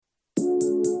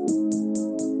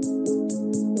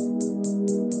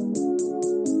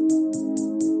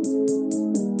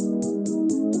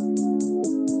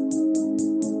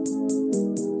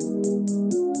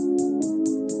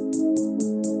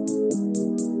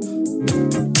Sons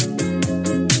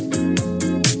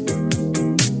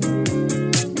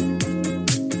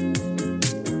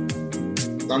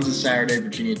of Saturday,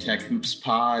 Virginia Tech Hoops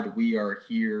Pod. We are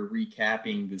here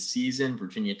recapping the season.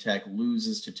 Virginia Tech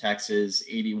loses to Texas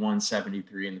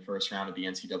 81-73 in the first round of the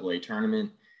NCAA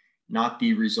tournament. Not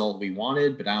the result we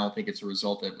wanted, but I don't think it's a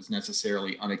result that was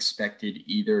necessarily unexpected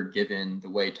either, given the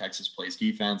way Texas plays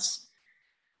defense.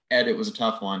 Ed, it was a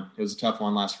tough one. It was a tough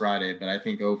one last Friday, but I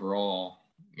think overall,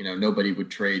 nobody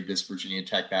would trade this Virginia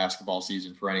Tech basketball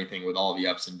season for anything with all the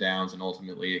ups and downs and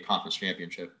ultimately a conference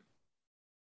championship.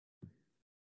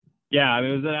 Yeah,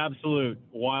 it was an absolute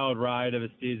wild ride of a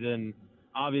season.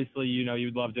 Obviously,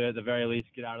 you'd love to at the very least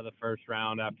get out of the first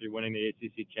round after winning the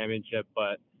ACC championship.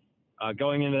 But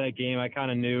going into that game, I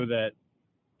kind of knew that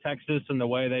Texas and the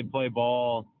way they play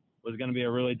ball was going to be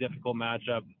a really difficult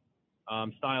matchup.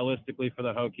 Stylistically for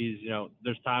the Hokies,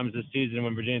 there's times this season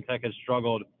when Virginia Tech has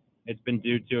struggled. It's been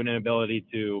due to an inability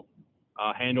to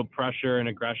handle pressure and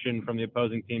aggression from the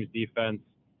opposing team's defense.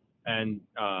 And,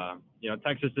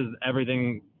 Texas is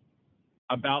everything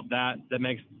about that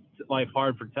makes life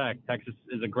hard for Tech. Texas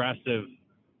is aggressive.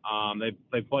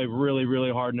 They play really,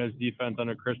 really hard-nosed defense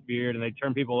under Chris Beard, and they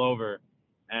turn people over.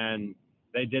 And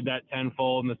they did that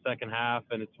tenfold in the second half,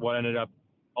 and it's what ended up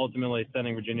ultimately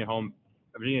sending Virginia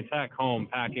Tech home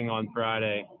packing on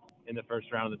Friday in the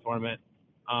first round of the tournament.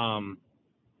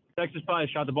 Texas probably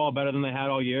shot the ball better than they had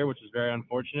all year, which is very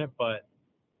unfortunate, but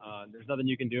there's nothing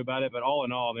you can do about it. But all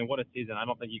in all, what a season. I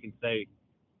don't think you can say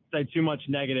too much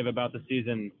negative about the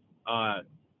season.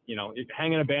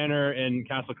 Hanging a banner in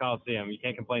Castle Coliseum, you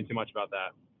can't complain too much about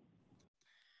that.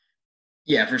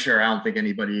 Yeah, for sure. I don't think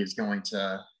anybody is going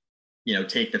to,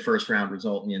 take the first round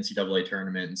result in the NCAA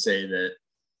tournament and say that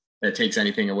it takes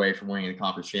anything away from winning the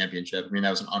conference championship. That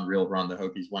was an unreal run the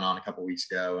Hokies went on a couple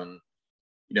weeks ago. And,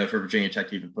 for Virginia Tech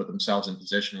to even put themselves in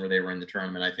position where they were in the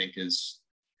tournament, I think is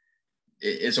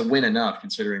a win enough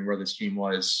considering where this team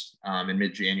was in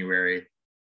mid-January.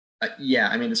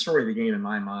 The story of the game in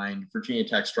my mind, Virginia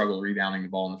Tech struggled rebounding the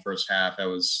ball in the first half. That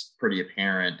was pretty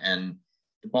apparent. And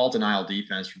the ball denial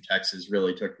defense from Texas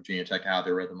really took Virginia Tech out of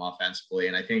their rhythm offensively.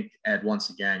 And I think, Ed, once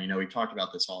again, we talked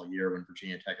about this all year when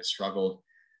Virginia Tech has struggled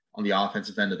on the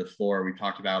offensive end of the floor. We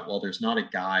talked about, there's not a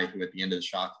guy who at the end of the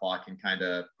shot clock can kind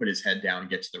of put his head down and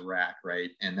get to the rack, right?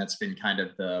 And that's been kind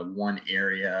of the one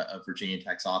area of Virginia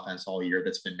Tech's offense all year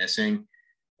that's been missing.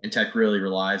 And Tech really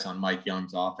relies on Mike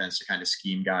Young's offense to kind of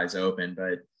scheme guys open.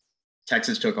 But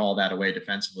Texas took all that away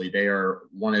defensively. They are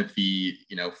one of the,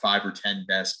 5 or 10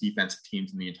 best defensive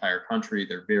teams in the entire country.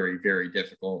 They're very, very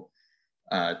difficult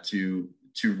to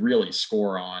really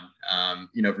score on.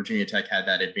 Virginia Tech had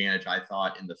that advantage, I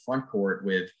thought, in the front court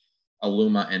with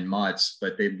Aluma and Mutz,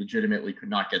 but they legitimately could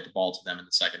not get the ball to them in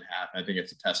the second half. I think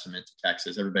it's a testament to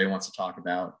Texas. Everybody wants to talk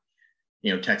about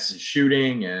Texas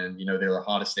shooting and, they're the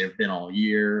hottest they've been all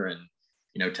year. And,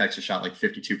 Texas shot like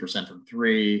 52% from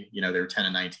three. They were 10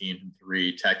 and 19 from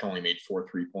three. Tech only made 4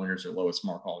 3-pointers, their lowest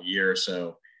mark all year.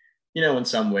 So, in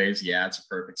some ways, yeah, it's a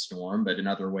perfect storm. But in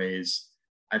other ways,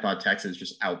 I thought Texas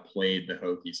just outplayed the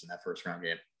Hokies in that first round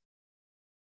game.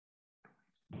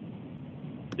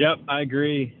 Yep, I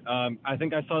agree. I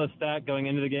think I saw the stat going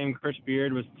into the game. Chris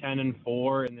Beard was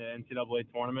 10-4 in the NCAA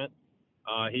tournament.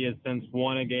 He has since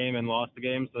won a game and lost a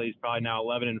game, so he's probably now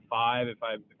 11-5 if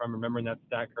I'm remembering that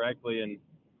stat correctly. And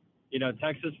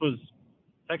Texas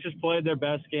played their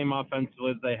best game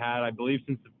offensively that they had, I believe,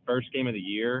 since the first game of the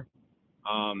year.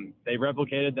 They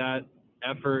replicated that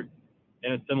effort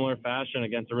in a similar fashion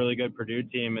against a really good Purdue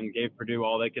team and gave Purdue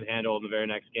all they could handle in the very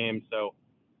next game. So,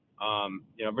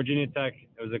 Virginia Tech,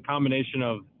 it was a combination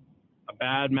of a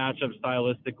bad matchup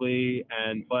stylistically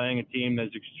and playing a team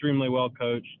that's extremely well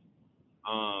coached.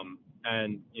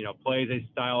 And plays a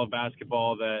style of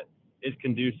basketball that is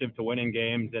conducive to winning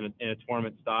games in a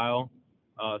tournament style.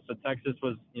 So Texas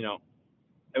was,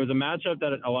 it was a matchup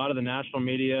that a lot of the national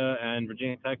media and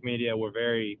Virginia Tech media were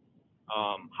very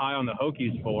high on the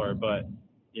Hokies for, but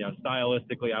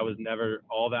stylistically, I was never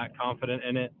all that confident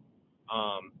in it.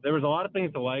 There was a lot of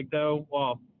things to like, though.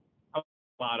 Well, a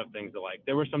lot of things to like.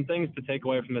 There were some things to take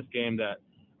away from this game that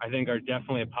I think are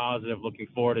definitely a positive looking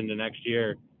forward into next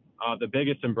year. The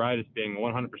biggest and brightest being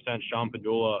 100% Sean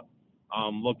Padula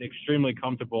looked extremely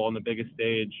comfortable on the biggest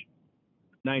stage.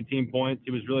 19 points.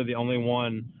 He was really the only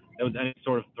one that was any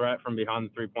sort of threat from behind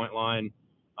the three-point line.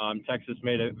 Texas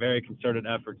made a very concerted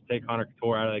effort to take Connor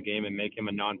Couture out of the game and make him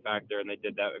a non-factor, and they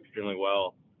did that extremely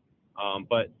well.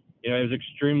 But it was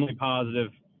extremely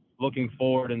positive looking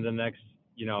forward in the next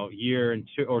year and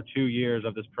 2 years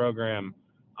of this program,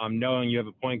 knowing you have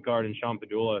a point guard in Sean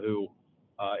Padula who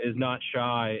is not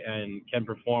shy and can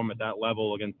perform at that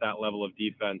level against that level of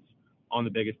defense on the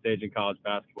biggest stage in college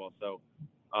basketball. So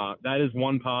that is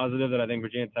one positive that I think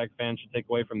Virginia Tech fans should take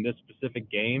away from this specific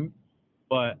game.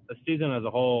 But the season as a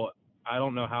whole, I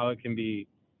don't know how it can be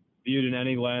viewed in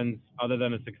any lens other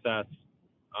than a success.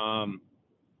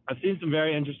 I've seen some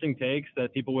very interesting takes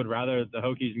that people would rather the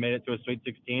Hokies made it to a Sweet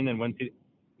 16 than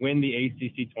win the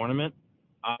ACC tournament.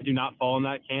 I do not fall in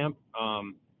that camp.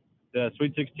 The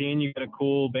Sweet 16, you get a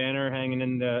cool banner hanging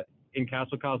in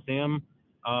Castle Coliseum.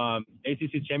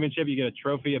 ACC championship, you get a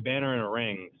trophy, a banner, and a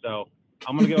ring. So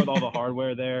I'm going to go with all the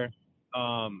hardware there.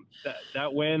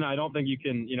 That win, I don't think you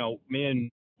can, me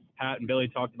and Pat and Billy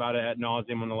talked about it ad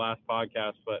nauseum on the last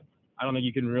podcast, but I don't think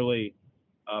you can really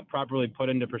properly put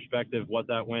into perspective what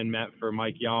that win meant for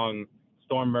Mike Young,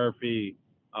 Storm Murphy,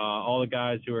 all the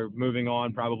guys who are moving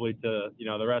on probably to,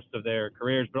 the rest of their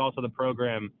careers, but also the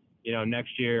program,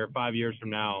 next year, 5 years from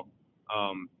now.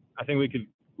 I think we could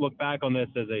look back on this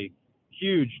as a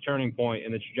huge turning point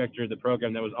in the trajectory of the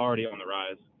program that was already on the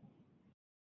rise.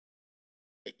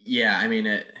 Yeah, I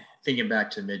mean, thinking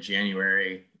back to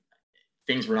mid-January,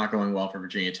 things were not going well for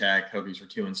Virginia Tech. Hokies were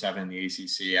 2-7 in the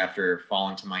ACC after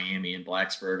falling to Miami and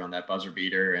Blacksburg on that buzzer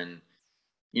beater. And,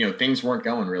 things weren't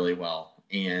going really well.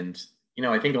 And,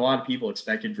 I think a lot of people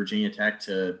expected Virginia Tech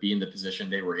to be in the position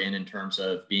they were in terms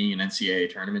of being an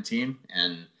NCAA tournament team.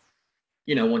 And,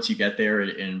 once you get there,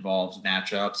 it involves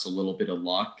matchups, a little bit of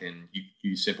luck, and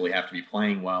you simply have to be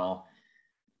playing well.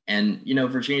 And,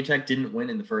 Virginia Tech didn't win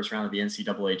in the first round of the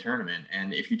NCAA tournament.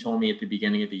 And if you told me at the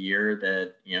beginning of the year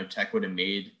that, Tech would have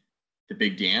made the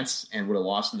big dance and would have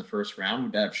lost in the first round,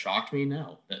 would that have shocked me?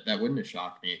 No, that wouldn't have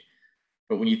shocked me.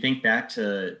 But when you think back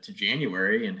to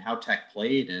January and how Tech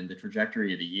played and the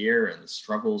trajectory of the year and the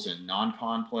struggles in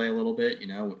non-con play a little bit,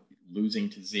 losing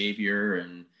to Xavier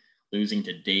and losing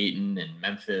to Dayton and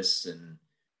Memphis, and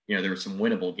there were some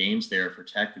winnable games there for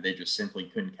Tech that they just simply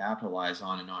couldn't capitalize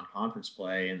on in non-conference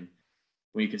play. And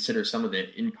when you consider some of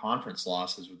the in-conference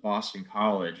losses with Boston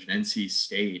College and NC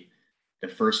State, the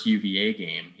first UVA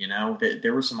game,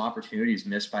 there were some opportunities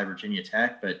missed by Virginia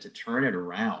Tech, but to turn it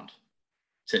around,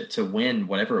 to win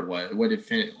whatever it was, what it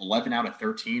finished 11 out of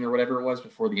 13 or whatever it was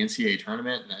before the NCAA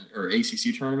tournament or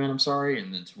ACC tournament, I'm sorry,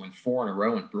 and then to win 4 in a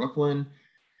row in Brooklyn,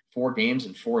 4 games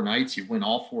in 4 nights, you win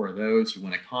all 4 of those, you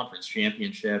win a conference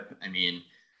championship. I mean,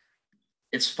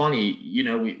 it's funny,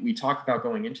 we talked about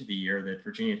going into the year that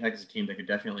Virginia Tech is a team that could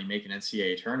definitely make an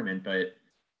NCAA tournament, but,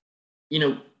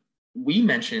 we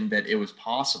mentioned that it was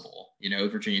possible,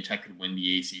 Virginia Tech could win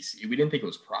the ACC. We didn't think it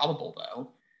was probable,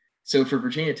 though. So for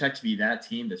Virginia Tech to be that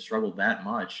team that struggled that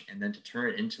much and then to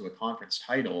turn it into a conference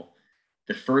title,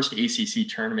 the first ACC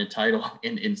tournament title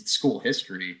in school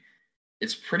history,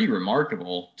 it's pretty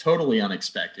remarkable, totally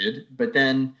unexpected. But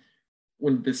then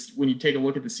when you take a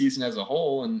look at the season as a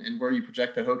whole and where you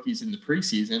project the Hokies in the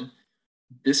preseason,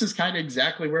 this is kind of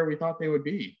exactly where we thought they would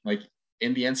be. Like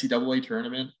in the NCAA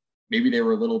tournament, maybe they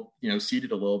were a little,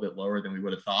 seated a little bit lower than we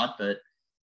would have thought, but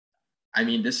I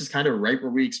mean, this is kind of right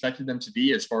where we expected them to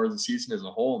be as far as the season as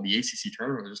a whole. And the ACC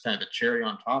tournament was just kind of a cherry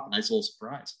on top, a nice little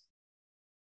surprise.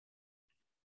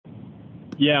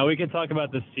 Yeah, we could talk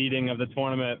about the seeding of the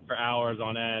tournament for hours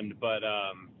on end, but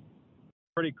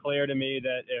pretty clear to me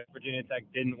that if Virginia Tech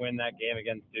didn't win that game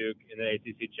against Duke in the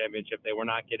ACC championship, they were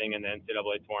not getting in the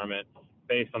NCAA tournament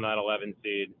based on that 11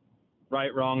 seed.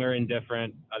 Right, wrong, or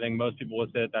indifferent, I think most people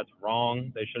would say that that's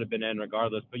wrong. They should have been in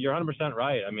regardless. But you're 100%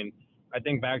 right. I mean, I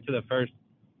think back to the first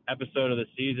episode of the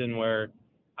season where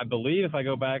I believe if I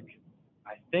go back,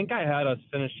 I think I had us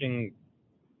finishing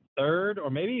third, or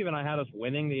maybe even I had us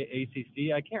winning the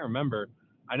ACC. I can't remember.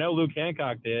 I know Luke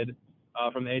Hancock did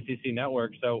from the ACC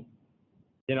network. So,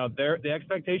 the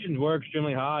expectations were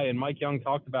extremely high, and Mike Young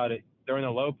talked about it during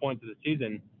the low points of the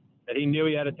season, that he knew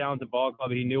he had a talented ball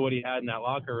club. He knew what he had in that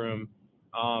locker room,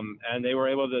 and they were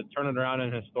able to turn it around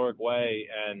in a historic way.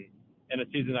 And in a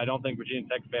season I don't think Virginia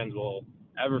Tech fans will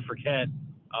ever forget.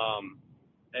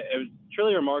 It was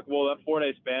truly remarkable. That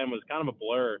 4-day span was kind of a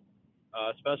blur,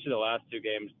 especially the last 2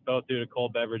 games, both due to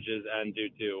cold beverages and due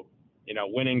to,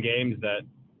 winning games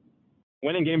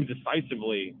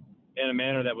decisively in a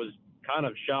manner that was kind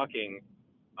of shocking,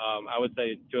 I would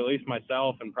say, to at least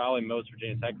myself and probably most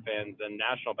Virginia Tech fans and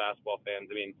national basketball fans.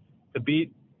 I mean, to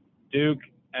beat Duke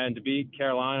and to beat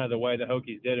Carolina the way the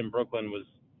Hokies did in Brooklyn was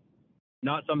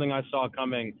not something I saw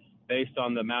coming based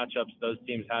on the matchups those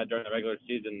teams had during the regular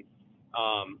season.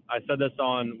 I said this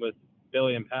on with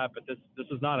Billy and Pat, but this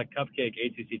was not a cupcake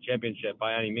ACC championship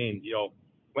by any means.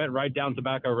 Went right down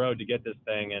Tobacco Road to get this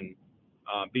thing and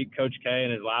beat Coach K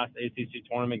in his last ACC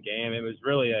tournament game. It was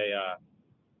really a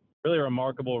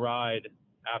remarkable ride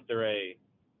after a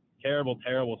terrible,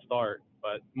 terrible start.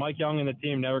 But Mike Young and the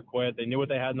team never quit. They knew what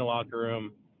they had in the locker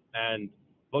room. And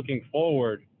looking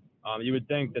forward, you would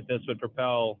think that this would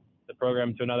propel the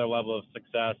program to another level of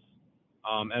success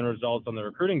and results on the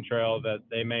recruiting trail that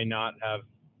they may not have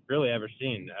really ever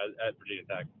seen at Virginia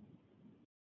Tech.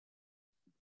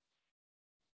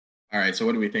 All right, so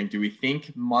what do we think? Do we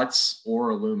think Mutts or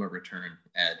Aluma return,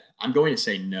 Ed? I'm going to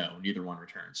say no. Neither one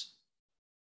returns.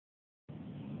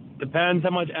 Depends how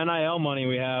much NIL money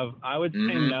we have. I would say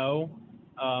no.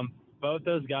 Both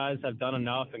those guys have done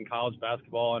enough in college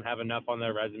basketball and have enough on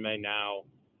their resume now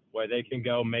where they can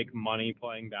go make money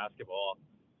playing basketball.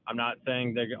 I'm not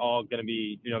saying they're all going to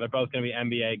be, they're both going to be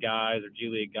NBA guys or G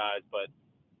League guys, but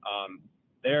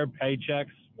their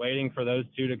paychecks waiting for those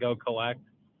two to go collect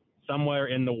somewhere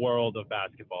in the world of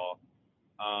basketball.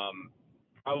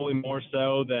 Probably more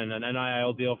so than an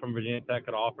NIL deal from Virginia Tech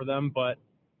could offer them, but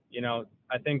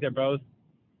I think they're both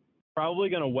probably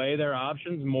going to weigh their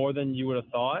options more than you would have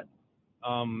thought,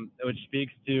 which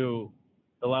speaks to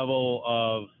the level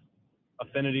of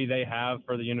affinity they have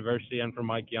for the university and for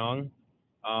Mike Young.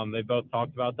 They both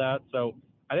talked about that. So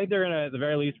I think they're going to, at the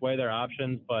very least, weigh their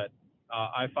options, but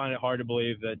I find it hard to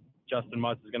believe that Justin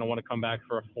Mutts is going to want to come back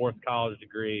for a fourth college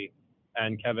degree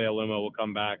and Keve Aluma will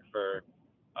come back for,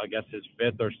 I guess, his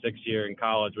fifth or sixth year in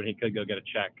college when he could go get a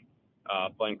check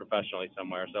playing professionally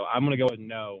somewhere. So I'm going to go with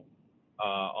no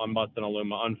on Mutts and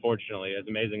Aluma, unfortunately, as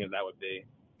amazing as that would be.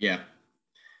 Yeah,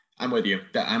 I'm with you.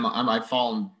 I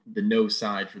fall on the no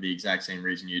side for the exact same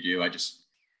reason you do. I just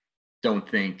don't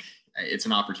think it's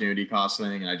an opportunity cost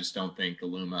thing, and I just don't think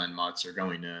Aluma and Mutts are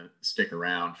going to stick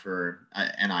around for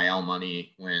NIL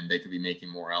money when they could be making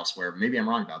more elsewhere. Maybe I'm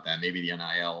wrong about that. Maybe the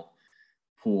NIL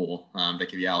pool that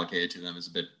could be allocated to them is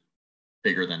a bit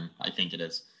bigger than I think it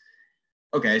is.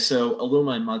 Okay, so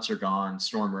Aluma and Mutts are gone.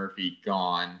 Storm Murphy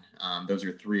gone. Those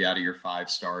are 3 out of your 5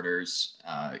 starters.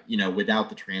 Without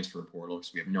the transfer portal,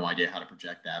 because we have no idea how to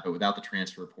project that, but without the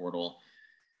transfer portal,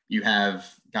 you have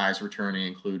guys returning,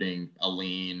 including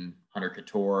Aline, Hunter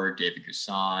Couture, David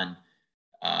Gusan,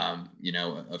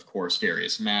 of course,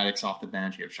 Darius Maddox off the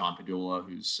bench. You have Sean Padula,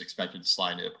 who's expected to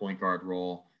slide into the point guard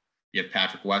role. You have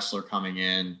Patrick Wessler coming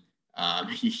in.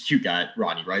 You got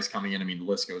Rodney Rice coming in. I mean, the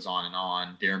list goes on and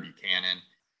on. Darren Buchanan.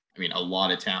 I mean, a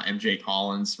lot of talent. MJ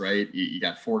Collins, right? You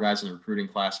got 4 guys in the recruiting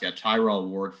class. You got Tyrell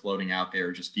Ward floating out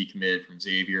there, just decommitted from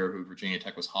Xavier, who Virginia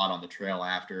Tech was hot on the trail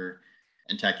after.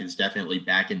 And Tech is definitely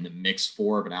back in the mix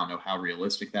for, but I don't know how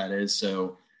realistic that is.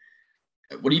 So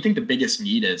what do you think the biggest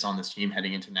need is on this team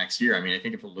heading into next year? I mean, I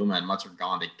think if Aluma and Mutts are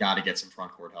gone, they got to get some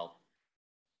front court help.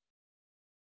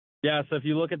 Yeah, so if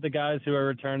you look at the guys who are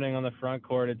returning on the front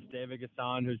court, it's David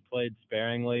Gusan, who's played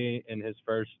sparingly in his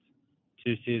first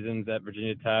 2 seasons at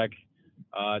Virginia Tech.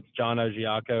 It's John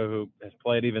Ojiako, who has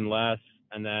played even less.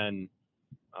 And then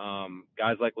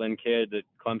guys like Lynn Kidd, the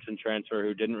Clemson transfer,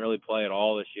 who didn't really play at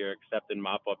all this year except in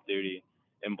mop-up duty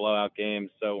in blowout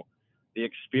games. So the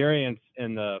experience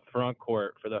in the front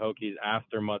court for the Hokies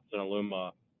after Mutts and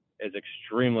Aluma is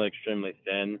extremely, extremely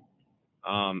thin.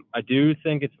 I do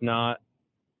think it's not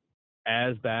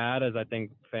as bad as I think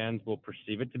fans will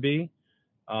perceive it to be.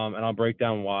 And I'll break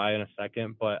down why in a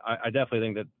second, but I definitely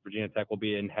think that Virginia Tech will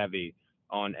be in heavy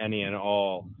on any and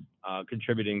all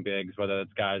contributing bigs, whether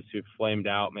it's guys who've flamed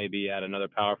out maybe at another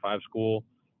Power 5 school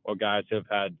or guys who have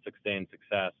had sustained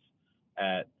success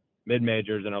at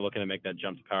mid-majors and are looking to make that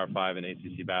jump to Power 5 in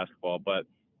ACC basketball. But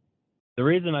the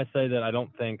reason I say that I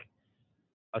don't think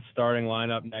a starting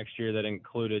lineup next year that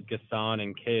included Gusan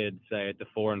and Kidd, say at the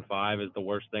 4 and 5, is the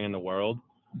worst thing in the world,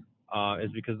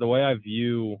 is because the way I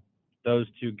view those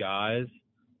 2 guys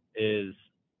is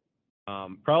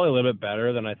probably a little bit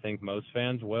better than I think most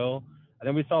fans will. I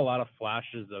think we saw a lot of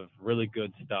flashes of really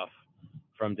good stuff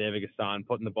from David Gusan,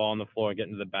 putting the ball on the floor,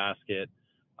 getting to the basket,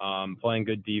 playing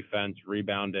good defense,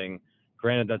 rebounding.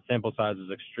 Granted, that sample size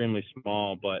is extremely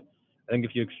small, but I think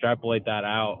if you extrapolate that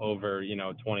out over,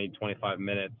 20, 25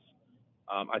 minutes,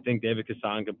 I think David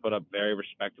Gusan could put up very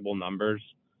respectable numbers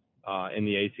in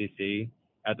the ACC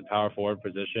at the power forward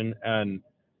position. And,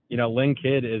 Lynn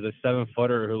Kidd is a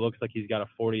 7-footer who looks like he's got a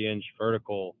 40-inch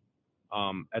vertical.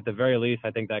 At the very least,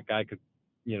 I think that guy could,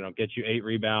 get you 8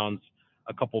 rebounds,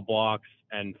 a couple blocks,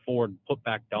 and 4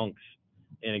 putback dunks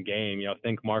in a game.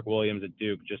 Think Mark Williams at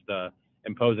Duke, just a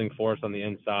imposing force on the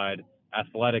inside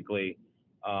athletically,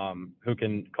 who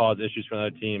can cause issues for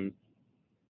another team.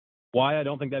 Why I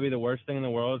don't think that'd be the worst thing in the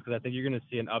world is because I think you're going to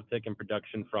see an uptick in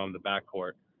production from the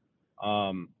backcourt.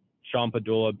 Sean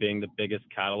Padula being the biggest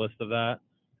catalyst of that.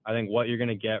 I think what you're going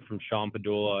to get from Sean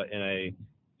Padula in a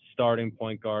starting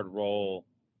point guard role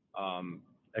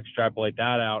extrapolate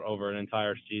that out over an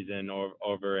entire season or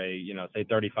over a, say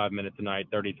 35 minutes a night,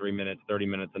 33 minutes, 30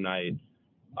 minutes a night,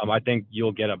 I think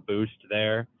you'll get a boost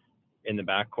there in the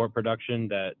backcourt production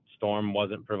that Storm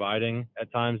wasn't providing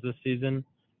at times this season.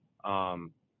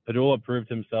 Padula proved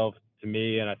himself to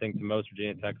me, and I think to most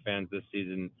Virginia Tech fans this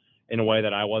season, in a way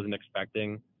that I wasn't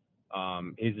expecting.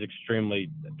 He's an extremely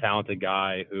talented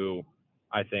guy who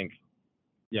I think,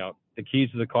 the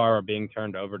keys to the car are being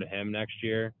turned over to him next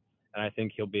year. And I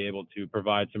think he'll be able to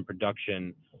provide some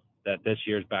production that this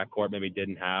year's backcourt maybe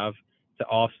didn't have to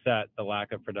offset the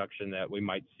lack of production that we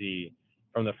might see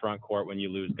from the front court when you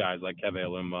lose guys like Keve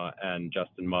Aluma and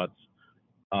Justin Mutz.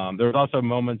 There was also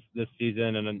moments this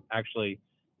season, and then actually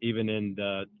even in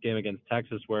the game against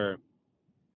Texas, where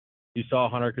you saw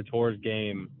Hunter Couture's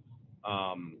game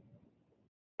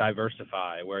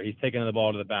diversify, where he's taking the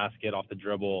ball to the basket off the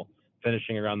dribble,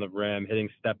 finishing around the rim, hitting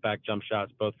step-back jump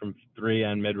shots both from three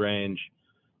and mid-range.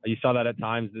 You saw that at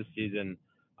times this season.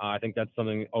 I think that's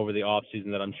something over the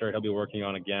offseason that I'm sure he'll be working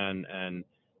on again and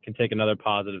can take another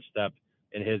positive step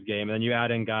in his game. And then you add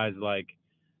in guys like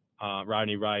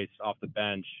Rodney Rice off the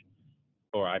bench,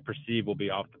 or I perceive will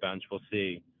be off the bench. We'll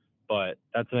see. But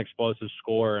that's an explosive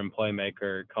scorer and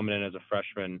playmaker coming in as a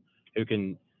freshman who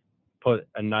can put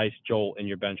a nice jolt in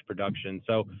your bench production.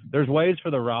 So there's ways for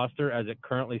the roster as it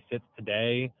currently sits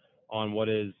today on what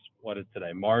is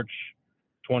today, March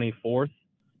 24th or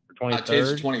 23rd. Today's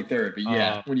the 23rd, but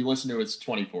yeah, when you listen to it, it's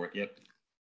 24th. Yep.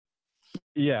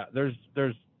 Yeah, there's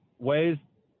ways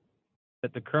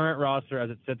that the current roster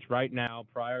as it sits right now,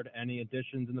 prior to any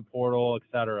additions in the portal, et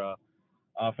cetera,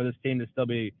 for this team to still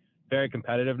be very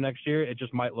competitive next year. It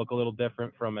just might look a little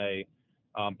different from a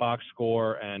box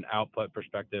score and output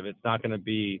perspective. It's not going to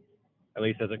be, at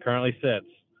least as it currently sits,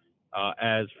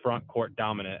 as front court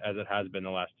dominant as it has been the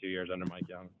last 2 years under Mike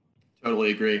Young.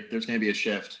 Totally agree. There's going to be a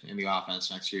shift in the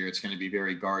offense next year. It's going to be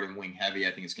very guard and wing heavy.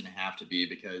 I think it's going to have to be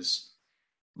because,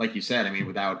 like you said, I mean,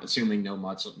 without assuming no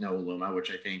Mutz, no Aluma,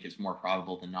 which I think is more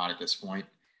probable than not at this point,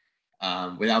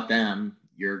 without them,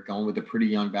 you're going with a pretty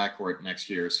young backcourt next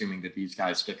year, assuming that these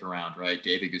guys stick around, right?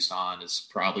 David Gussan is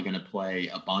probably going to play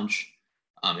a bunch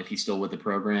if he's still with the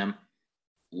program.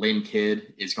 Lynn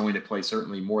Kidd is going to play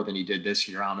certainly more than he did this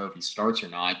year. I don't know if he starts or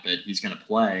not, but he's going to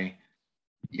play.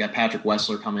 You got Patrick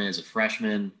Wessler coming in as a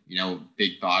freshman,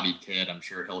 big-bodied kid. I'm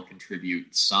sure he'll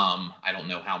contribute some. I don't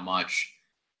know how much.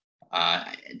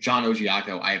 John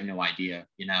Ogiaco, I have no idea.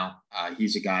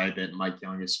 He's a guy that Mike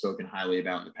Young has spoken highly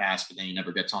about in the past, but then he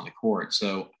never gets on the court.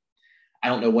 So I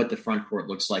don't know what the front court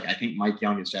looks like. I think Mike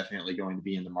Young is definitely going to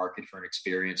be in the market for an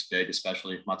experienced big,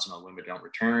 especially if Mutz and Aluma don't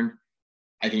return.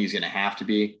 I think he's going to have to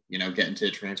be, get into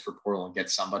the transfer portal and get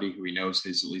somebody who he knows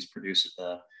is at least produced at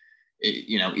the,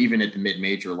 even at the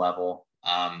mid-major level,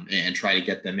 and try to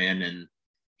get them in and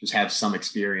just have some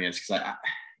experience. Because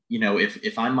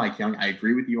if I'm Mike Young, I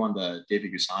agree with you on the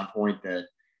David Gussan point that,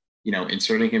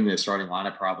 inserting him in the starting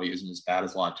lineup probably isn't as bad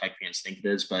as a lot of Tech fans think it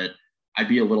is, but I'd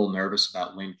be a little nervous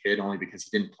about Lynn Kidd only because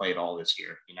he didn't play at all this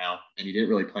year, and he didn't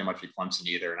really play much at Clemson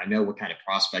either. And I know what kind of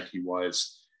prospect he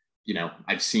was.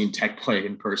 I've seen Tech play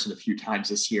in person a few times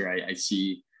this year. I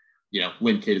see,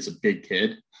 Lynn Kidd is a big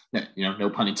kid, no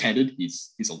pun intended.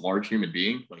 He's a large human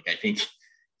being. Like, I think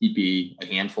he'd be a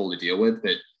handful to deal with,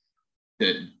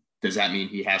 but does that mean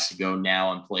he has to go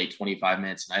now and play 25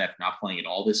 minutes a night after not playing at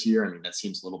all this year? I mean, that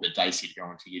seems a little bit dicey to go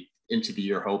into the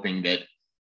year hoping that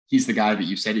he's the guy that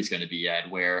you said he's going to be at,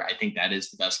 where I think that is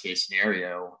the best case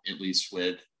scenario, at least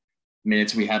with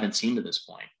minutes we haven't seen to this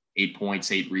point. 8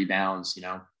 points, 8 rebounds,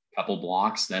 couple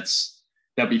blocks.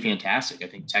 That'd be fantastic. I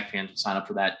think Tech fans would sign up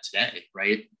for that today,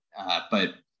 right?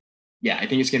 But yeah, I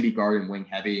think it's going to be guard and wing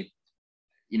heavy.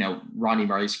 Rodney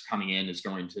Rice coming in is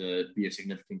going to be a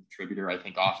significant contributor, I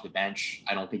think, off the bench.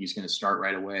 I don't think he's going to start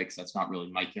right away because that's not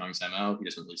really Mike Young's MO. He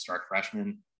doesn't really start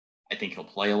freshmen. I think he'll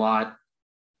play a lot.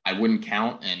 I wouldn't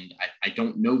count, and I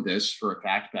don't know this for a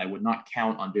fact, but I would not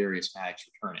count on Darius Maddox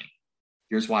returning.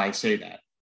 Here's why I say that.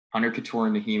 Hunter Couture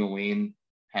and Naheem Aline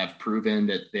have proven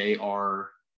that they are,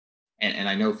 and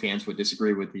I know fans would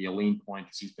disagree with the Aline point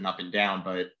because he's been up and down,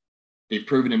 but they've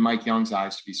proven in Mike Young's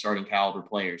eyes to be starting caliber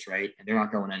players, right? And they're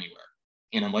not going anywhere.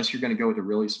 And unless you're going to go with a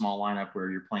really small lineup where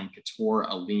you're playing Couture,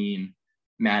 Aline,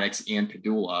 Maddox, and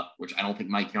Padula, which I don't think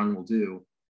Mike Young will do,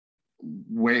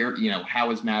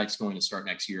 how is Maddox going to start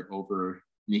next year over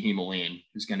Naheem Aline,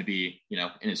 who's going to be,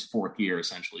 in his 4th year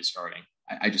essentially starting?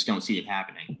 I just don't see it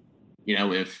happening.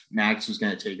 If Maddox was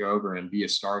going to take over and be a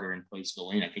starter in place of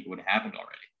Aline, I think it would have happened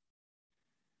already.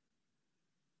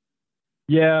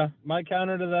 Yeah, my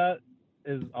counter to that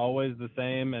is always the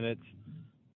same, and it's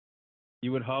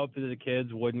you would hope that the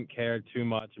kids wouldn't care too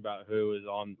much about who is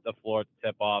on the floor at the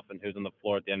tip off and who's on the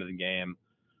floor at the end of the game.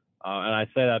 And I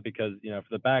say that because, for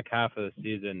the back half of the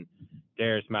season,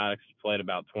 Darius Maddox played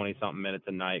about 20-something minutes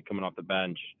a night coming off the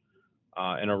bench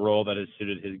in a role that has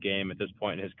suited his game at this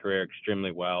point in his career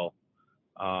extremely well.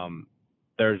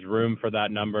 There's room for that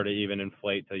number to even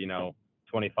inflate to,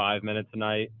 25 minutes a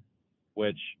night,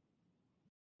 which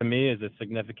to me is a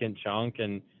significant chunk.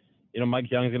 And,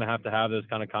 Mike Young's going to have those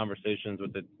kind of conversations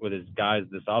with his guys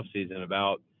this offseason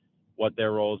about what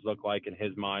their roles look like in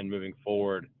his mind moving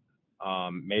forward.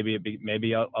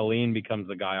 Maybe Aline becomes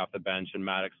the guy off the bench and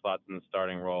Maddox slots in the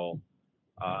starting role.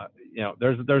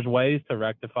 There's ways to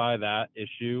rectify that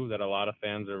issue that a lot of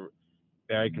fans are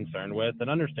very concerned with, and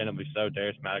understandably so.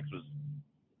 Darius Maddox was,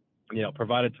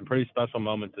 provided some pretty special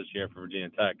moments this year for Virginia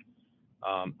Tech.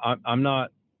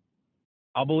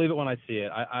 I'll believe it when I see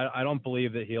it. I don't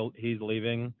believe that he's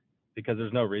leaving because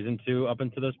there's no reason to up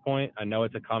until this point. I know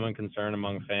it's a common concern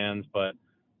among fans, but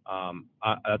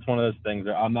that's one of those things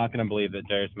that I'm not going to believe that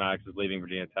Darius Maddox is leaving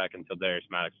Virginia Tech until Darius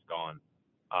Maddox is gone.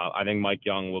 I think Mike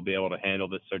Young will be able to handle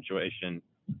this situation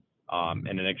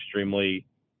in an extremely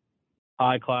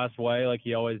high-class way like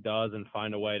he always does and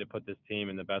find a way to put this team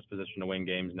in the best position to win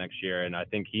games next year. And I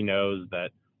think he knows that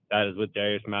is with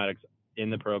Darius Maddox in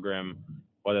the program,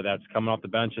 whether that's coming off the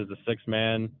bench as the sixth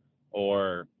man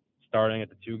or starting at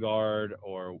the two guard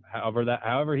or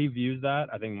however he views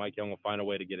that. I think Mike Young will find a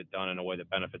way to get it done in a way that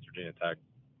benefits Virginia Tech.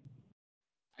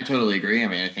 I totally agree. I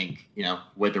mean, I think,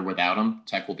 with or without him,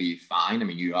 Tech will be fine. I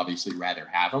mean, you'd obviously rather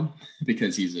have him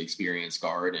because he's an experienced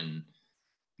guard and,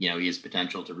 he has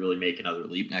potential to really make another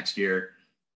leap next year.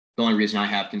 The only reason I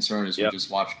have concern is we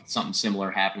just watched something similar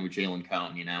happen with Jalen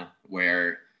Cone,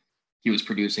 where he was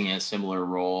producing in a similar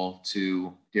role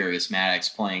to Darius Maddox,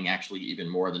 playing actually even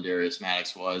more than Darius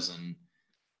Maddox was. And,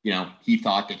 he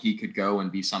thought that he could go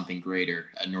and be something greater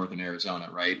at Northern Arizona,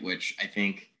 right? Which I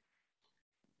think,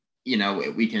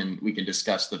 we can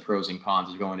discuss the pros and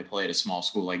cons of going to play at a small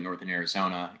school like Northern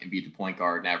Arizona and be the point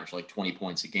guard and average like 20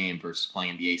 points a game versus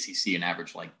playing the ACC and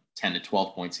average like 10 to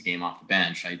 12 points a game off the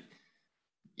bench.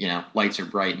 Lights are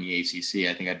bright in the ACC.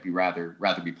 I think I'd be rather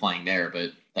be playing there,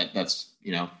 but that's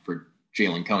for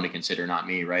Jalen Cone to consider, not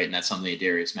me, right? And that's something that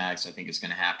Darius Maddox I think is going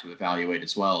to have to evaluate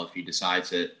as well if he decides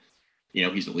that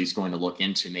he's at least going to look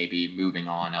into maybe moving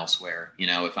on elsewhere.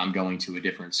 If I'm going to a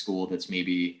different school that's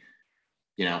maybe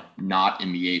not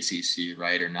in the ACC,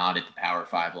 right, or not at the Power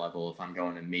 5 level, if I'm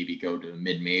going to maybe go to a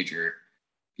mid-major,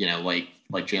 like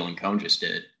Jalen Cone just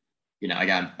did, I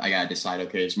got to decide,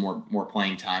 okay, is more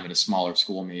playing time in a smaller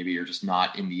school maybe, or just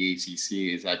not in the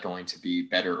ACC, is that going to be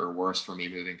better or worse for me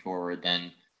moving forward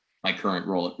than my current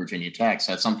role at Virginia Tech?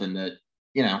 So that's something that,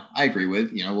 I agree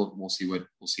with. We'll see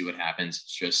what happens.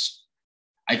 It's just,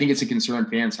 I think it's a concern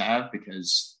fans have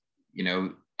because,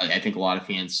 I think a lot of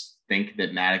fans think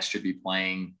that Maddox should be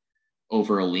playing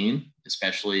over Aline,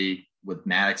 especially with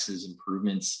Maddox's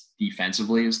improvements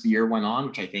defensively as the year went on,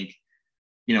 which I think,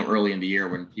 early in the year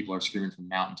when people are screaming from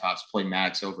mountaintops, play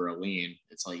Maddox over Aline,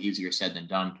 it's like easier said than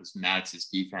done because Maddox's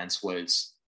defense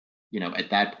was, at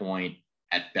that point,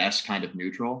 at best kind of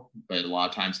neutral, but a lot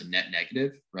of times a net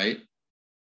negative, right?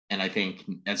 And I think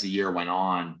as the year went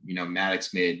on,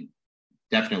 Maddox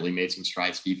definitely made some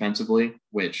strides defensively,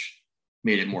 which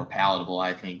made it more palatable,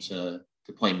 I think, to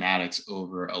play Maddox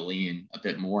over Aline a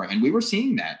bit more. And we were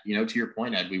seeing that, to your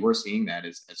point, Ed, we were seeing that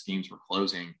as games were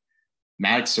closing.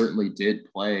 Maddox certainly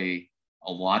did play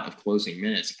a lot of closing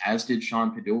minutes, as did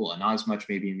Sean Padula. Not as much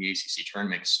maybe in the ACC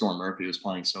tournament because Storm Murphy was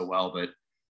playing so well, but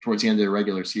towards the end of the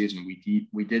regular season,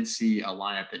 we did see a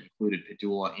lineup that included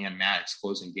Padula and Maddox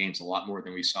closing games a lot more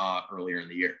than we saw earlier in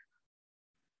the year.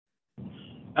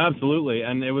 Absolutely.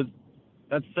 And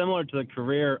that's similar to the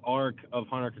career arc of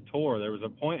Hunter Couture. There was a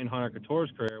point in Hunter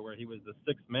Couture's career where he was the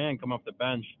sixth man come off the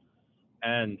bench,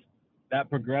 and that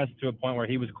progressed to a point where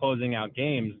he was closing out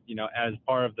games, as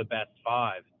part of the best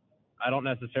five. I don't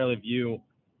necessarily view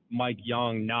Mike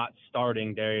Young not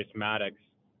starting Darius Maddox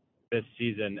this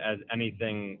season as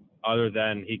anything other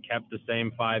than he kept the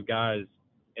same five guys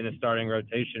in the starting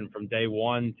rotation from day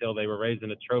one till they were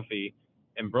raising a trophy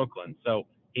in Brooklyn. So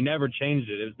he never changed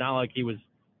it. It was not like he was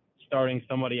starting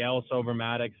somebody else over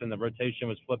Maddox and the rotation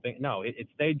was flipping. No, it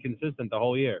stayed consistent the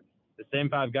whole year. The same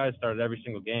five guys started every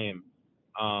single game.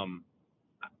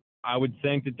 I would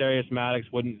think that Darius Maddox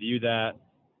wouldn't view that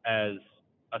as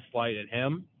a slight at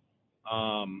him.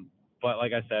 But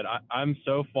like I said, I'm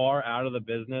so far out of the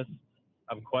business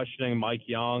of questioning Mike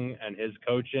Young and his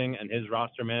coaching and his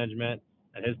roster management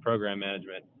and his program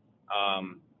management.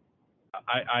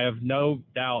 I have no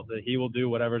doubt that he will do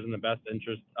whatever's in the best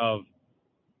interest of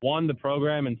one, the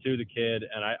program, and two, the kid.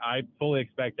 And I fully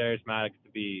expect Darius Maddox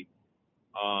to be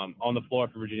on the floor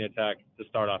for Virginia Tech to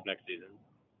start off next season.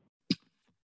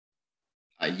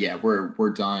 Yeah,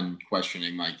 we're done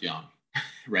questioning Mike Young,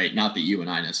 right? Not that you and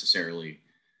I necessarily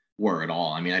were at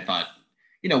all. I mean, I thought,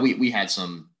 we had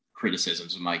some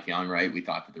criticisms of Mike Young, right? We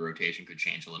thought that the rotation could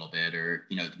change a little bit, or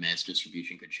the minutes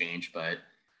distribution could change, but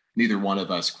neither one of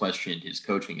us questioned his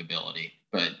coaching ability.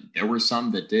 But there were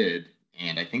some that did,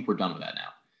 and I think we're done with that now.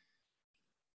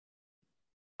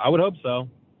 I would hope so.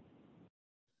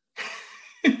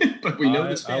 But we know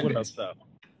this fan base. I would hope so.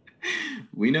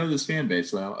 We know this fan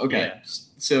base, though. Okay, yeah.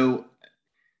 So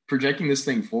projecting this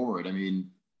thing forward, I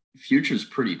mean, future's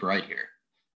pretty bright here.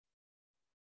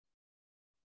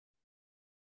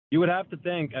 You would have to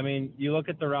think. I mean, you look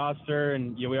at the roster,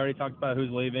 and we already talked about who's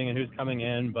leaving and who's coming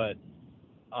in, but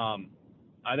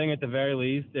I think at the very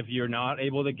least, if you're not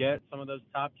able to get some of those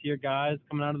top-tier guys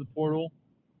coming out of the portal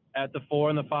at the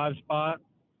 4 and the 5 spot,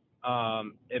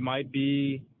 it might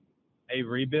be a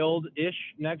rebuild-ish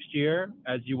next year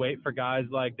as you wait for guys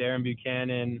like Darren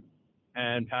Buchanan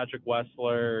and Patrick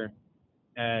Wessler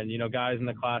and, guys in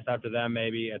the class after them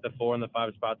maybe at the 4 and the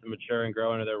 5 spot to mature and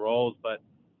grow into their roles. But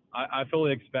I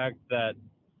fully expect that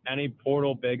any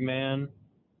portal big man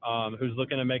who's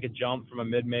looking to make a jump from a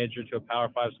mid-major to a Power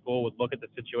 5 school would look at the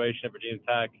situation at Virginia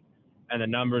Tech and the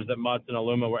numbers that Mutts and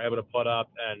Aluma were able to put up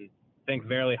and think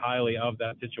very highly of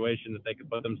that situation that they could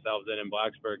put themselves in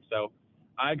Blacksburg. So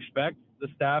I expect the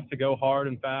staff to go hard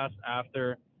and fast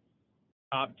after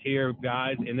top-tier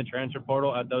guys in the transfer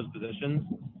portal at those positions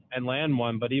and land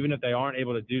one. But even if they aren't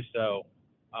able to do so,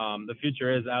 the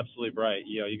future is absolutely bright.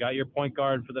 You got your point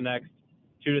guard for the next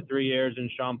 2 to 3 years in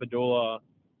Sean Padula.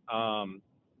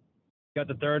 Got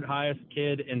the third highest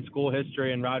kid in school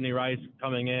history in Rodney Rice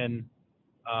coming in.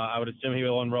 I would assume he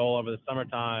will enroll over the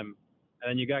summertime. And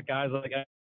then you got guys like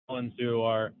Owens who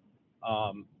are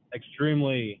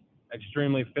extremely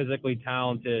physically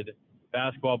talented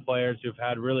basketball players who've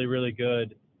had really, really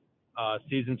good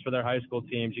seasons for their high school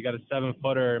teams. You got a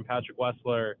 7-footer in Patrick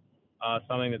Wessler,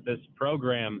 something that this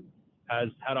program has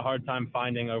had a hard time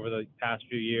finding over the past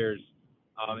few years.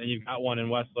 And you've got one in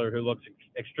Wessler who looks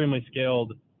extremely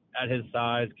skilled at his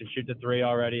size, can shoot the 3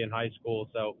 already in high school.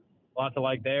 So lots to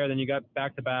like there. Then you got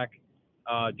back-to-back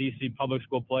DC Public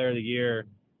School Player of the Year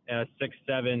and a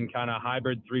 6'7" kind of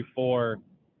hybrid 3-4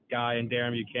 guy in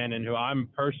Darren Buchanan, who I'm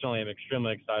personally am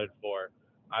extremely excited for.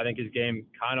 I think his game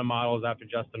kind of models after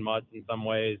Justin Mutts in some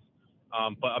ways,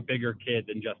 but a bigger kid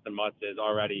than Justin Mutts is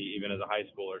already, even as a high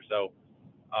schooler. So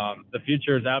the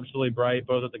future is absolutely bright,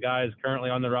 both of the guys currently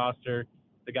on the roster,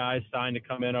 the guys signed to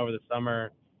come in over the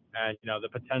summer, and the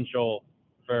potential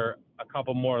for a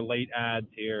couple more late adds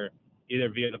here, either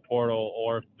via the portal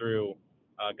or through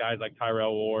guys like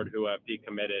Tyrell Ward who have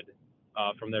decommitted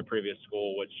from their previous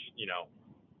school, which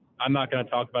I'm not going to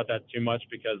talk about that too much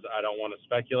because I don't want to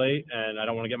speculate and I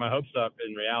don't want to get my hopes up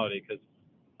in reality, because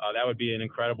that would be an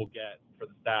incredible get for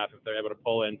the staff if they're able to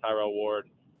pull in Tyrell Ward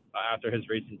after his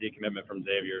recent decommitment from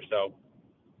Xavier. So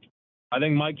I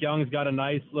think Mike Young's got a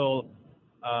nice little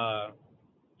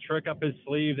trick up his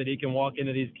sleeve that he can walk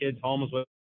into these kids' homes with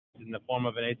in the form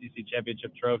of an ACC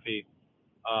championship trophy.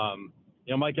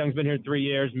 Mike Young's been here 3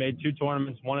 years, made 2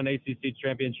 tournaments, won an ACC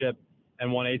championship,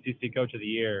 and won ACC Coach of the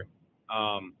Year.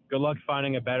 Good luck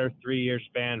finding a better 3-year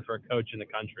span for a coach in the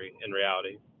country in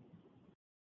reality.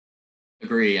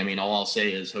 Agree. I mean, all I'll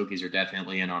say is Hokies are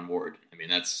definitely in on Ward. I mean,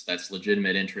 that's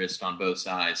legitimate interest on both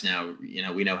sides. Now,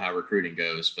 we know how recruiting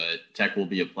goes, but Tech will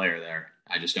be a player there.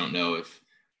 I just don't know if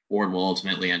Ward will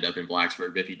ultimately end up in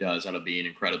Blacksburg. If he does, that'll be an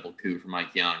incredible coup for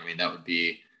Mike Young. I mean, that would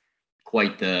be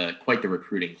quite the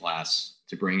recruiting class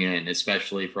to bring in,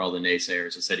 especially for all the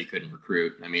naysayers that said he couldn't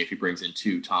recruit. I mean, if he brings in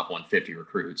 2 top 150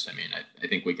 recruits, I mean, I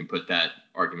think we can put that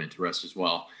argument to rest as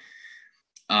well.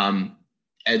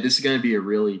 Ed, this is going to be a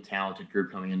really talented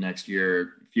group coming in next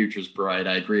year. Future's bright.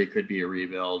 I agree it could be a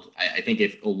rebuild. I think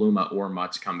if Aluma or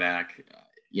Mutts come back,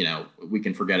 we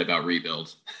can forget about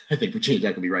rebuild. I think Virginia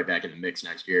Tech will be right back in the mix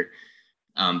next year.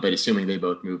 But assuming they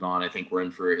both move on, I think we're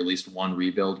in for at least one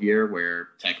rebuild year where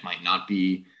Tech might not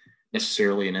be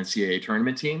necessarily an NCAA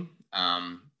tournament team,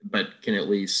 but can at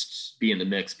least be in the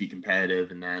mix, be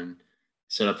competitive, and then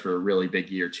set up for a really big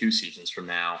year 2 seasons from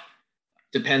now,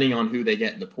 depending on who they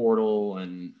get in the portal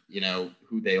and,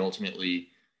 who they ultimately,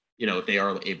 if they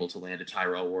are able to land a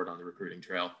Tyrell Ward on the recruiting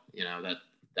trail,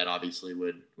 that obviously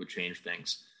would change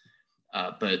things.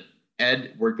 But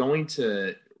Ed, we're going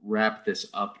to wrap this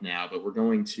up now, but we're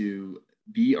going to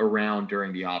be around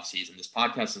during the off season. This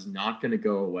podcast is not going to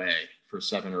go away for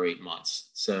 7 or 8 months.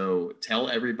 So tell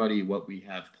everybody what we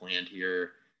have planned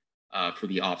here for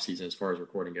the off season as far as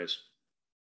recording goes.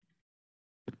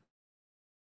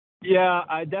 Yeah,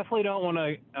 I definitely don't want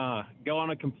to go on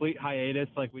a complete hiatus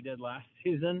like we did last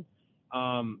season.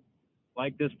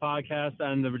 Like this podcast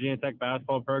and the Virginia Tech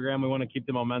basketball program, we want to keep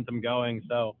the momentum going.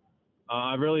 So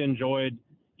I really enjoyed,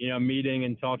 meeting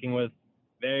and talking with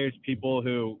various people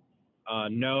who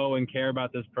know and care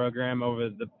about this program over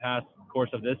the past course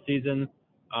of this season.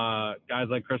 Guys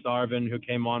like Chris Arvin, who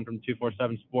came on from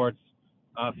 247 Sports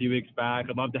a few weeks back.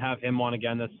 I'd love to have him on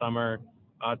again this summer.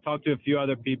 Talk to a few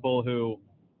other people who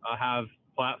have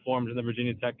platforms in the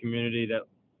Virginia Tech community that,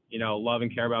 love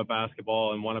and care about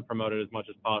basketball and want to promote it as much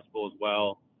as possible as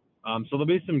well. So there'll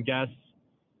be some guests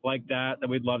like that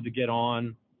we'd love to get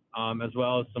on, as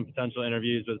well as some potential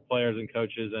interviews with players and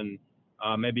coaches and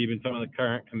maybe even some of the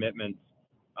current commitments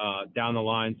down the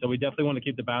line. So we definitely want to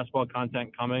keep the basketball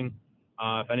content coming.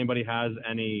 If anybody has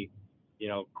any,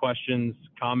 questions,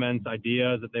 comments,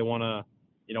 ideas that they want to,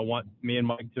 want me and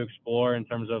Mike to explore in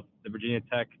terms of the Virginia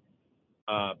Tech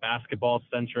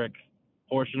basketball-centric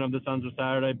portion of the Sons of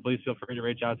Saturday, please feel free to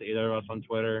reach out to either of us on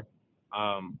Twitter.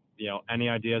 Any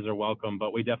ideas are welcome,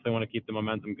 but we definitely want to keep the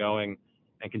momentum going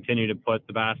and continue to put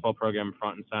the basketball program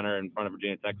front and center in front of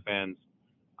Virginia Tech fans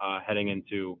heading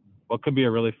into what could be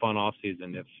a really fun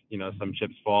offseason if, some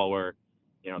chips fall where,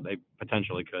 they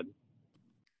potentially could.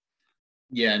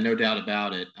 Yeah, no doubt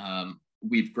about it.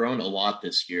 We've grown a lot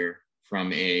this year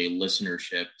from a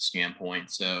listenership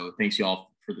standpoint. So thanks you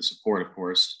all for the support, of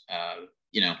course.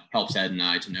 Helps Ed and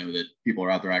I to know that people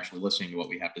are out there actually listening to what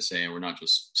we have to say, and we're not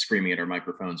just screaming at our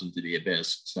microphones into the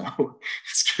abyss. So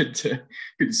it's good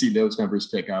to see those numbers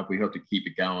pick up. We hope to keep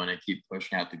it going and keep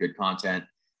pushing out the good content.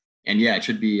 And yeah, it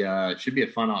should be a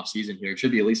fun off season here. It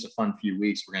should be at least a fun few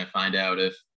weeks. We're going to find out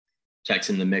if Tech's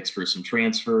in the mix for some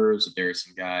transfers, if there are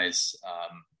some guys,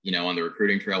 on the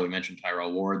recruiting trail. We mentioned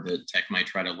Tyrell Ward that Tech might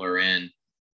try to lure in.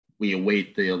 We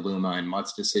await the Aluma and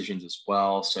Mutts decisions as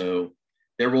well. So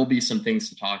there will be some things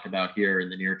to talk about here in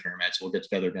the near term, Ed, so we'll get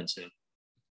together again soon.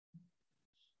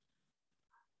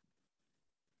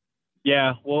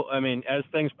 Yeah, well, I mean, as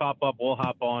things pop up, we'll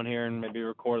hop on here and maybe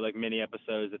record like mini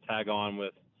episodes that tag on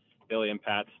with Billy and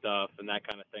Pat stuff and that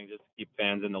kind of thing, just to keep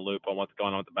fans in the loop on what's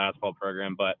going on with the basketball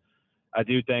program. But I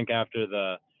do think after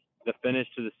the finish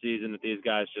to the season that these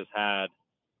guys just had,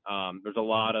 there's a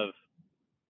lot of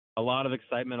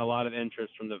excitement, a lot of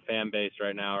interest from the fan base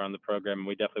right now around the program, and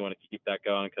we definitely want to keep that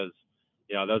going because,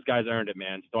 those guys earned it,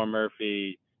 man. Storm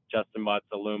Murphy, Justin Mutts,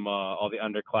 Aluma, all the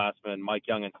underclassmen, Mike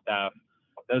Young and staff.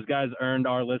 Those guys earned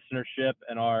our listenership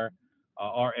and our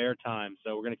airtime,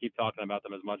 so we're going to keep talking about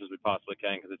them as much as we possibly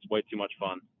can because it's way too much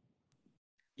fun.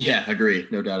 Yeah, agree.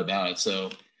 No doubt about it. So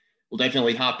we'll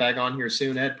definitely hop back on here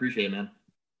soon, Ed. Appreciate it, man.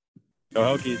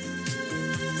 Go Hokies.